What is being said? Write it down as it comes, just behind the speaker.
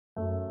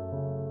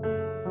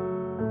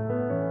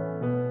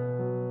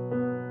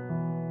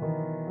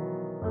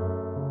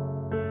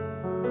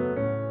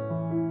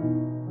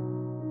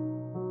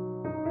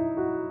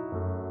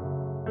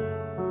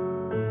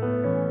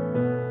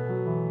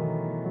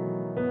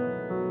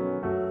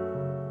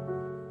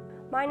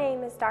My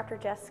name is Dr.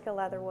 Jessica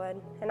Leatherwood,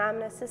 and I'm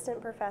an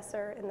assistant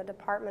professor in the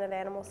Department of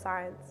Animal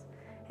Science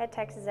at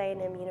Texas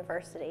A&M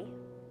University.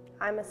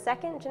 I'm a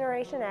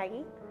second-generation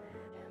Aggie.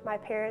 My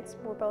parents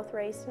were both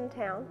raised in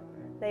town.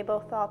 They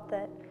both thought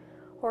that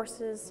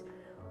horses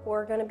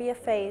were going to be a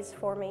phase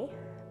for me,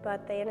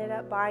 but they ended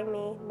up buying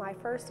me my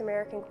first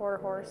American quarter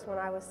horse when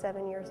I was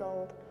 7 years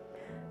old.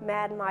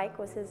 Mad Mike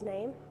was his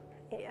name.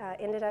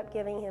 Ended up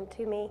giving him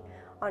to me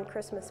on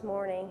Christmas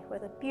morning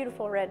with a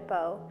beautiful red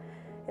bow.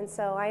 And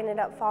so I ended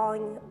up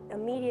falling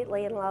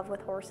immediately in love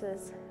with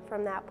horses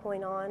from that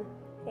point on,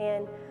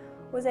 and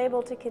was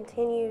able to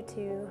continue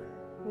to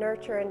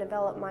nurture and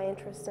develop my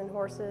interest in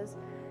horses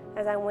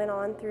as I went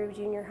on through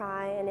junior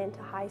high and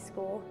into high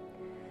school.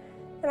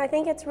 And I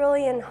think it's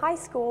really in high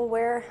school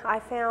where I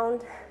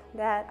found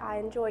that I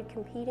enjoyed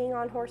competing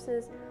on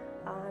horses.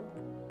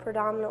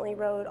 Predominantly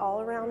rode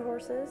all-around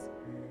horses,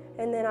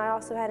 and then I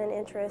also had an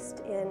interest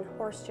in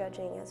horse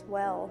judging as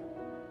well.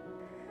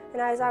 And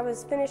as I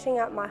was finishing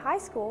up my high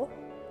school,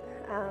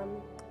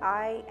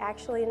 I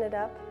actually ended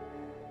up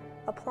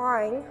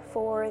applying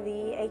for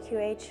the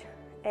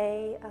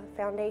AQHF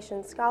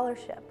Foundation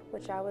Scholarship,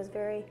 which I was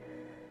very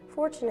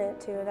fortunate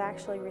to have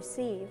actually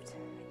received.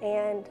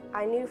 And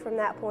I knew from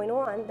that point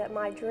on that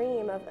my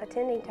dream of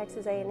attending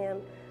Texas A&M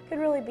could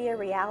really be a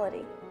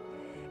reality.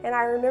 And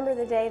I remember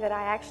the day that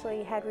I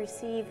actually had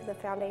received the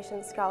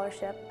Foundation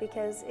Scholarship,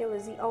 because it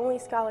was the only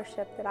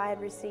scholarship that I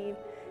had received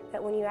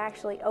that when you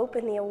actually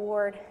opened the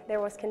award, there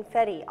was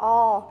confetti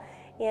all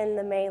in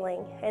the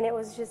mailing. And it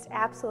was just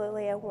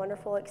absolutely a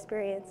wonderful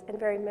experience and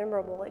very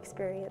memorable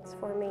experience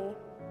for me.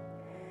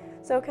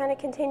 So kind of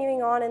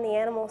continuing on in the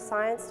animal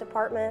science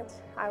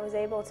department, I was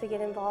able to get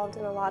involved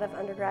in a lot of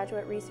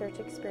undergraduate research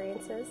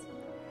experiences.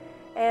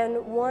 And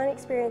one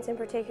experience in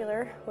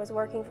particular was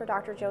working for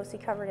Dr. Josie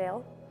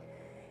Coverdale.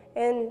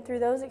 And through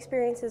those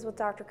experiences with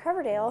Dr.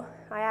 Coverdale,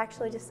 I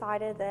actually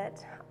decided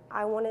that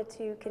I wanted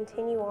to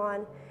continue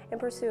on and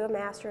pursue a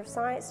Master of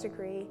Science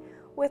degree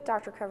with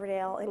Dr.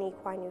 Coverdale in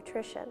equine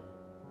nutrition.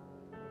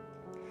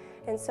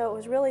 And so it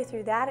was really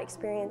through that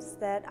experience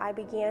that I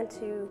began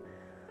to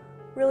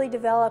really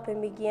develop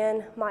and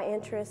begin my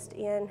interest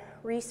in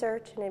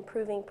research and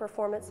improving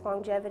performance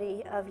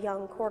longevity of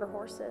young quarter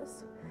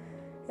horses.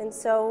 And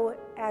so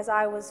as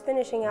I was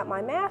finishing up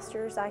my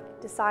master's, I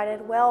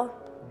decided, well,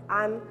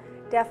 I'm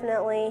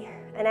definitely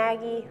an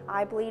Aggie,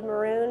 I bleed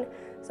maroon,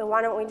 so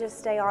why don't we just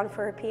stay on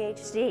for a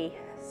PhD?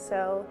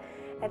 So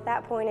at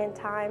that point in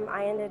time,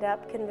 I ended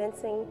up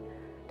convincing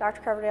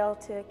Dr. Coverdale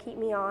to keep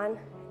me on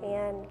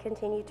and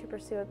continue to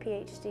pursue a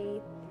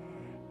PhD.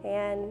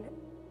 And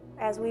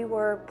as we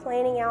were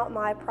planning out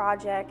my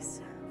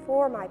projects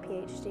for my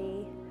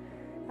PhD,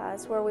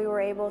 it's where we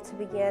were able to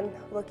begin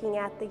looking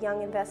at the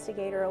Young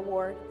Investigator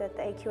Award that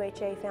the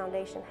AQHF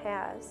Foundation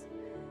has.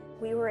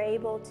 We were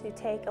able to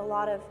take a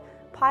lot of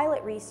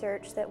pilot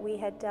research that we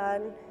had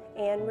done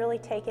and really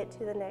take it to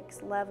the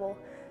next level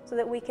so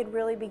that we could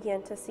really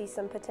begin to see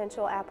some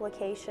potential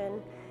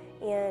application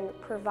in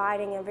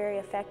providing a very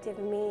effective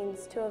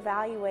means to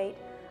evaluate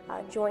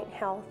joint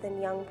health in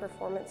young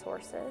performance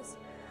horses.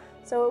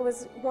 So it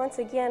was, once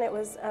again, it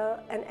was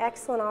an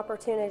excellent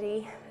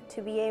opportunity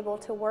to be able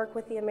to work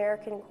with the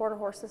American Quarter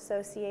Horse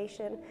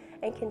Association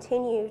and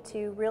continue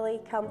to really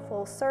come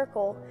full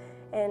circle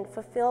and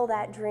fulfill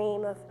that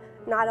dream of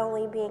not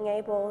only being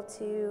able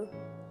to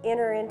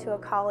enter into a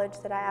college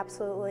that I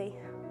absolutely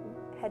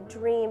had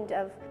dreamed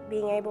of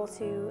being able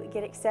to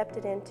get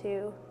accepted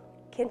into,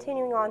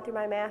 continuing on through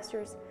my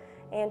master's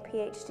and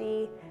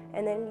PhD,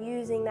 and then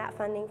using that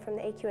funding from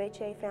the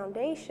AQHF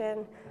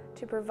Foundation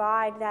to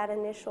provide that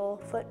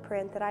initial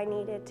footprint that I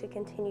needed to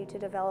continue to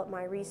develop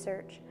my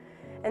research.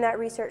 And that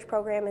research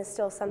program is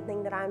still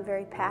something that I'm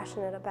very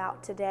passionate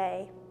about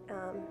today,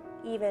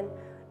 even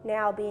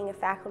now being a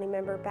faculty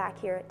member back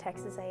here at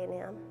Texas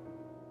A&M.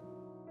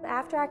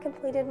 After I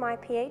completed my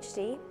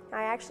PhD,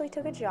 I actually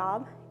took a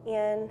job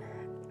in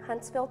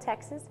Huntsville,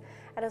 Texas,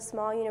 at a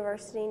small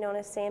university known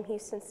as Sam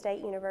Houston State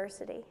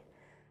University.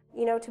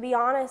 You know, to be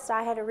honest,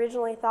 I had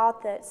originally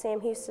thought that Sam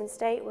Houston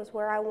State was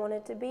where I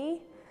wanted to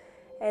be,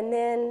 and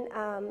then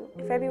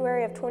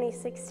February of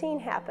 2016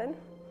 happened,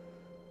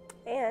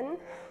 and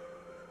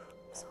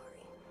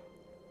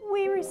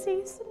we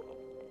received some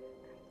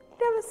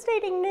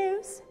devastating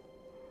news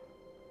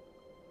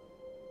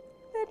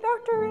that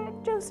Dr.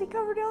 Josie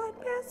Coverdale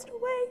had passed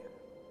away.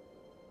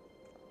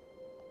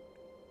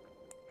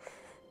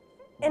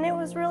 And it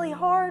was really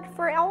hard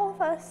for all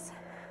of us.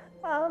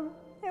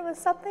 It was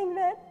something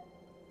that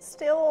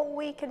still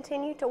we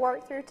continue to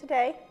work through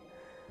today.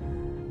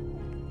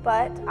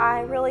 But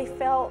I really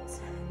felt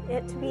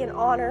it to be an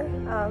honor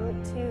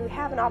to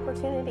have an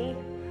opportunity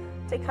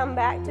to come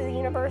back to the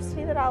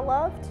university that I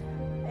loved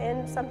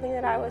and something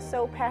that I was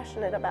so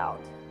passionate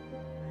about.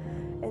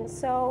 And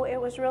so it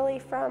was really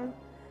from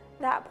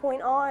that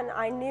point on,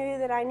 I knew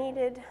that I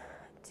needed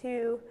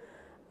to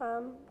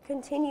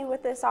continue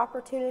with this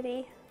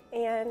opportunity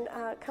and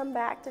come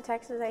back to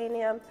Texas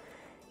A&M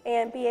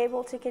and be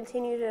able to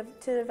continue to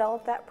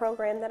develop that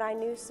program that I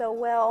knew so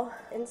well.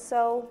 And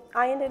so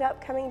I ended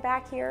up coming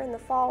back here in the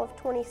fall of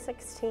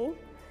 2016,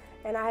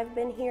 and I've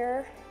been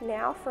here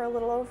now for a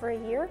little over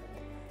a year,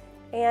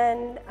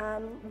 and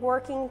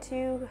working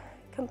to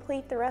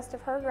complete the rest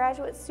of her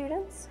graduate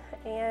students,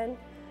 and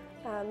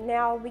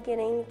now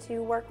beginning to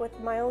work with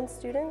my own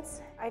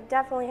students. I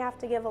definitely have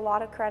to give a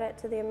lot of credit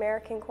to the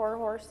American Quarter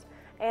Horse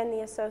and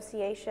the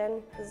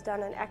association has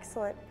done an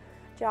excellent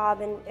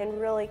job in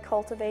really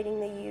cultivating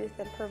the youth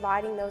and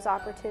providing those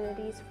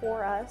opportunities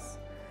for us.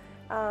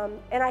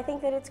 And I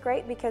think that it's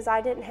great because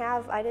I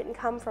didn't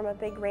come from a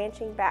big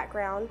ranching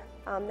background.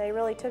 They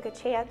really took a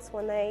chance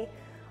when they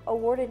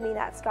awarded me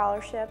that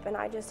scholarship, and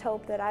I just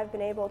hope that I've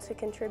been able to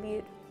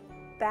contribute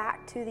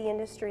back to the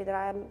industry that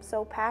I'm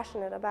so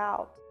passionate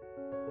about.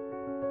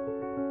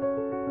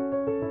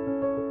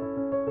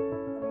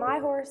 My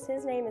horse,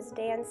 his name is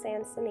Dan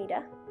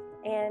Sansanita,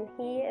 and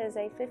he is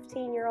a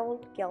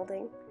 15-year-old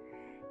gelding.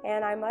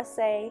 And I must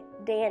say,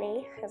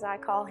 Danny, as I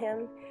call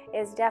him,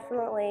 is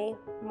definitely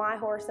my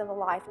horse of a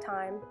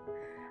lifetime.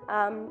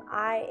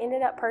 I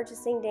ended up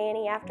purchasing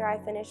Danny after I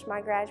finished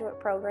my graduate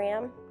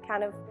program,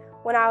 kind of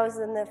when I was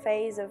in the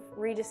phase of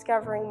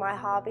rediscovering my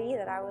hobby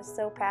that I was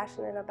so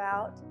passionate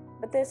about.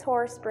 But this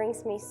horse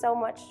brings me so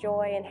much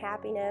joy and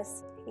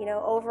happiness. You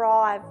know,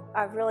 overall,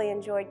 I've really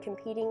enjoyed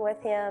competing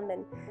with him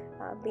and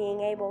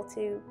being able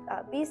to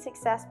be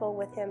successful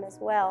with him as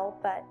well.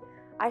 But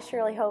I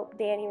surely hope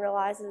Danny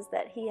realizes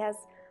that he has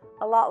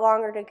a lot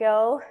longer to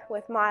go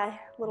with my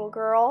little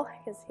girl,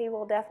 because he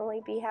will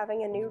definitely be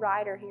having a new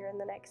rider here in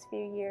the next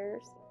few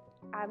years.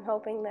 I'm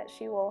hoping that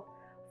she will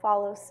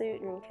follow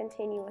suit and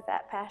continue with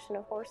that passion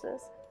of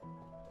horses.